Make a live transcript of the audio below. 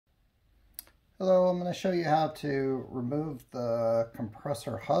Hello, I'm going to show you how to remove the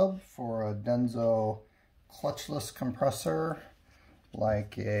compressor hub for a Denso clutchless compressor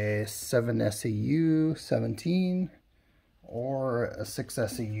like a 7SEU 17 or a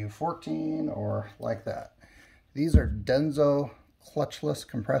 6SEU 14 or like that. These are Denso clutchless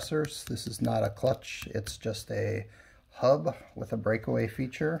compressors. This is not a clutch, it's just a hub with a breakaway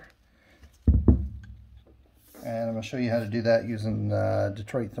feature. And I'm going to show you how to do that using the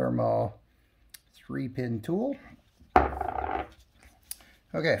Detroit Thermo 3-pin tool.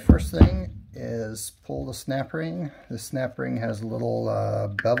 Okay, first thing is pull the snap ring. This snap ring has a little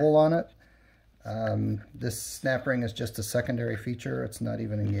bevel on it. This snap ring is just a secondary feature. It's not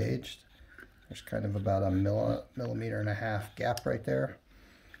even engaged. There's kind of about a millimeter and a half gap right there.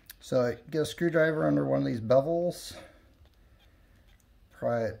 So get a screwdriver under one of these bevels,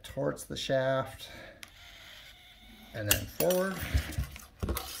 pry it towards the shaft, and then forward.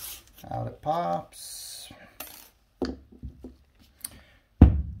 Out it pops.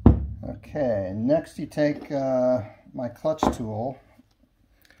 Okay, next you take my clutch tool.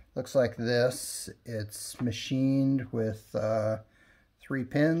 Looks like this. It's machined with 3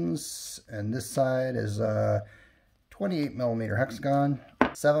 pins, and this side is a 28 millimeter hexagon,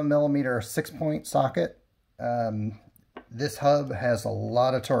 7 millimeter 6-point socket. This hub has a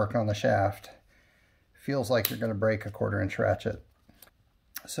lot of torque on the shaft. Feels like you're going to break a 1/4 inch ratchet.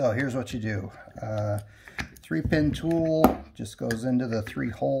 So here's what you do. 3-pin tool just goes into the 3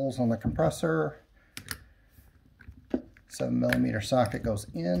 holes on the compressor. 7 millimeter socket goes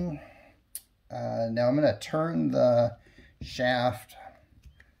in. Now I'm going to turn the shaft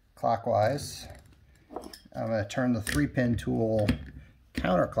clockwise. I'm going to turn the 3-pin tool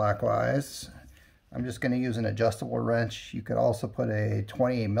counterclockwise. I'm just going to use an adjustable wrench. You could also put a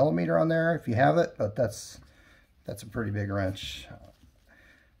 28 millimeter on there if you have it, but that's a pretty big wrench.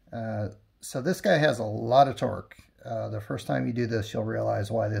 So this guy has a lot of torque. The first time you do this, you'll realize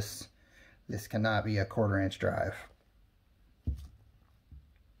why this cannot be a 1/4 inch drive.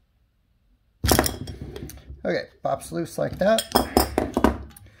 Okay, pops loose like that.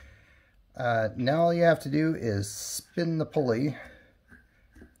 Now all you have to do is spin the pulley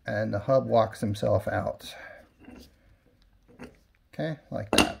and the hub walks himself out. Okay,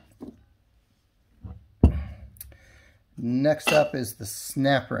 like that. Next up is the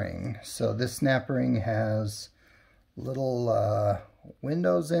snap ring. So this snap ring has little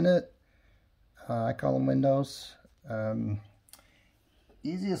windows in it. I call them windows.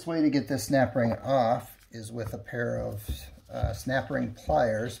 Easiest way to get this snap ring off is with a pair of snap ring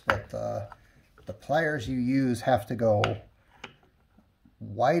pliers, but the pliers you use have to go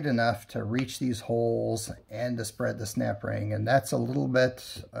wide enough to reach these holes and to spread the snap ring, and that's a little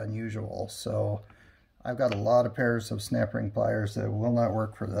bit unusual. So I've got a lot of pairs of snap ring pliers that will not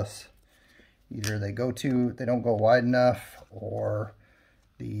work for this. Either they don't go wide enough, or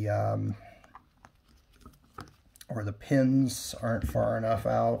the pins aren't far enough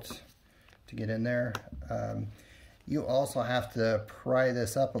out to get in there. You also have to pry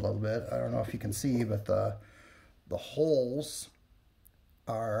this up a little bit. I don't know if you can see, but the holes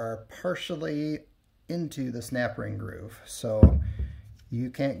are partially into the snap ring groove. So you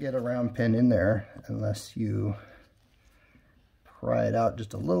can't get a round pin in there unless you pry it out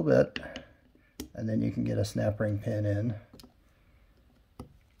just a little bit, and then you can get a snap ring pin in.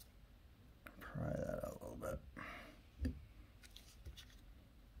 Pry that out a little bit.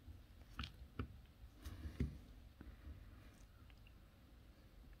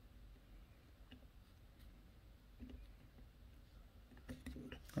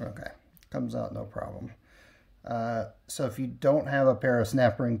 Okay, comes out no problem. So if you don't have a pair of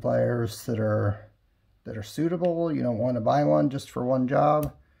snap ring pliers that are suitable, you don't want to buy one just for one job,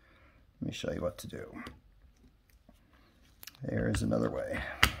 let me show you what to do. There's another way.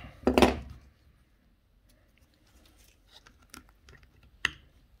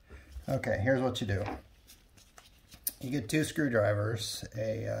 Okay, here's what you do. You get 2 screwdrivers,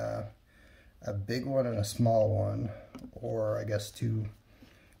 a big one and a small one, or I guess 2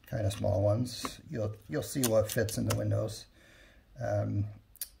 kind of small ones. You'll see what fits in the windows. And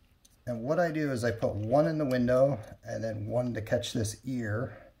what I do is I put one in the window and then one to catch this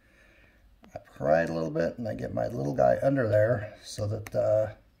ear. I pry it a little bit and I get my little guy under there so that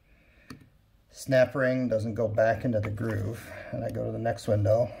the snap ring doesn't go back into the groove. And I go to the next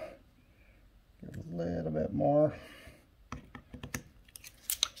window, give it a little bit more.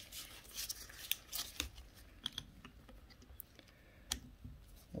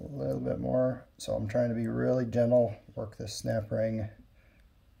 A little bit more. So I'm trying to be really gentle, work this snap ring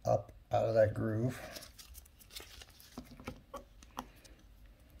up out of that groove.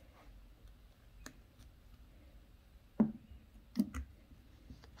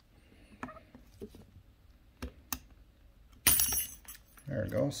 There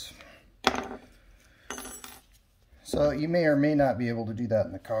it goes. So you may or may not be able to do that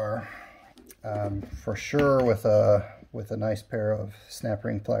in the car. For sure, with a nice pair of snap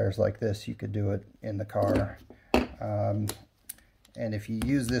ring pliers like this, you could do it in the car. And if you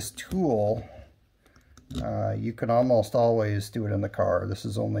use this tool, you can almost always do it in the car. This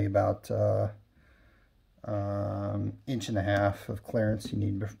is only about 1.5 inches of clearance you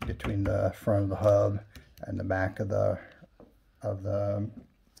need between the front of the hub and the back of the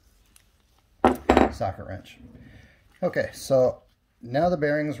socket wrench. Okay, so now the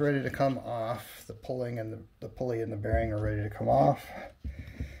bearing's ready to come off. The pulley and the bearing are ready to come off.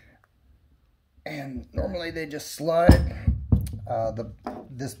 And normally they just slide.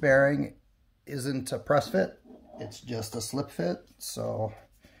 This bearing isn't a press fit, it's just a slip fit, so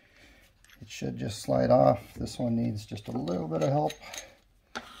it should just slide off. This one needs just a little bit of help.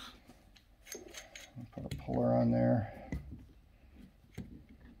 I'll put a puller on there.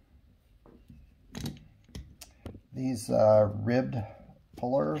 These ribbed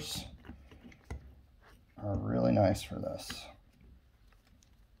pullers are really nice for this.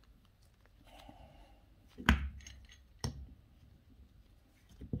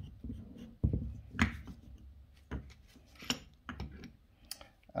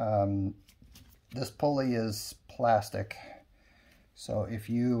 This pulley is plastic, so if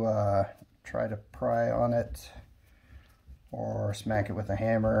you try to pry on it or smack it with a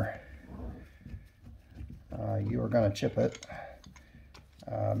hammer, you are going to chip it.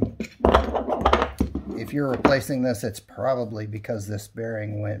 If you're replacing this, it's probably because this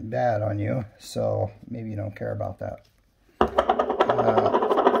bearing went bad on you, so maybe you don't care about that.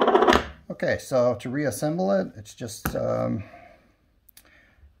 Okay, so to reassemble it, it's just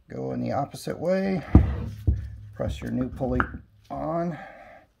go in the opposite way, press your new pulley on,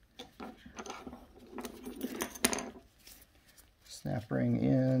 snap ring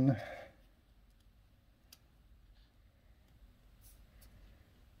in,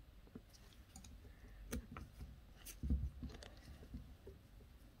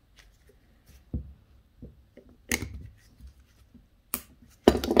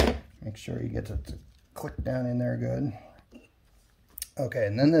 make sure you get it to click down in there good. Okay,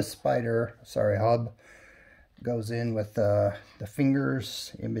 and then this hub goes in with the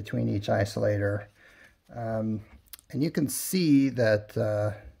fingers in between each isolator. And you can see that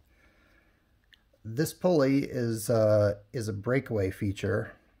this pulley is a breakaway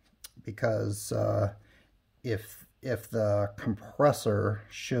feature, because if the compressor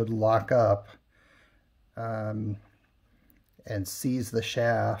should lock up and seize the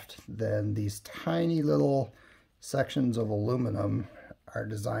shaft, then these tiny little sections of aluminum are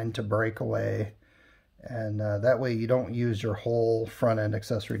designed to break away, and that way you don't use your whole front end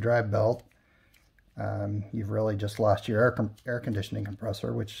accessory drive belt. You've really just lost your air conditioning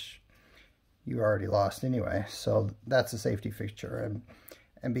compressor, which you already lost anyway, so that's a safety feature.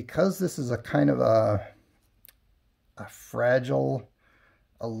 And because this is a kind of a fragile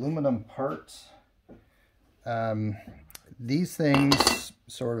aluminum part, these things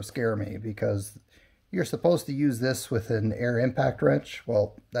sort of scare me, because you're supposed to use this with an air impact wrench.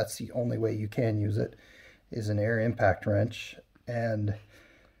 Well, that's the only way you can use it, is an air impact wrench. And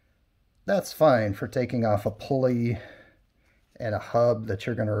that's fine for taking off a pulley and a hub that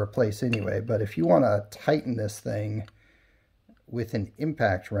you're going to replace anyway. But if you want to tighten this thing with an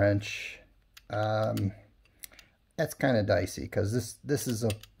impact wrench, that's kind of dicey, because this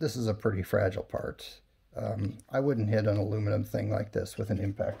is a pretty fragile part. I wouldn't hit an aluminum thing like this with an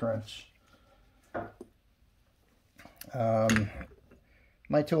impact wrench.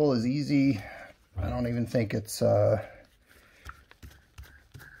 My tool is easy. I don't even think it's worth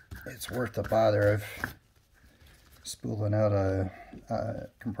the bother of spooling out a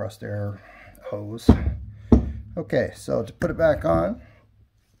compressed air hose. Okay, so to put it back on,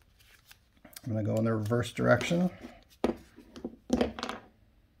 I'm going to go in the reverse direction.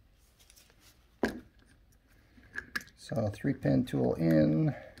 So 3-pin tool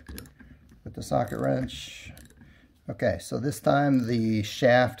in with the socket wrench. Okay, so this time the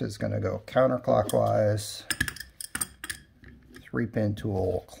shaft is going to go counterclockwise, 3-pin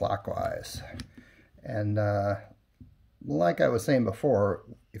tool clockwise. And like I was saying before,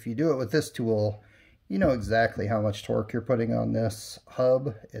 if you do it with this tool, you know exactly how much torque you're putting on this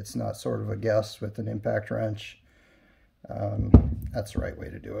hub. It's not sort of a guess with an impact wrench. That's the right way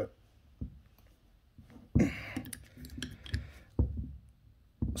to do it.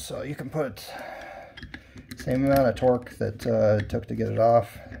 So you can put the same amount of torque that it took to get it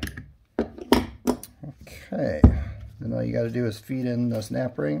off. Okay, then all you got to do is feed in the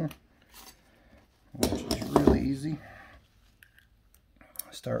snap ring, which is really easy.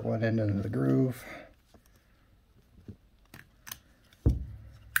 Start one end into the groove.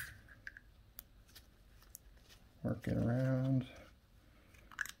 Work it around.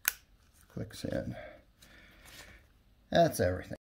 Clicks in. That's everything.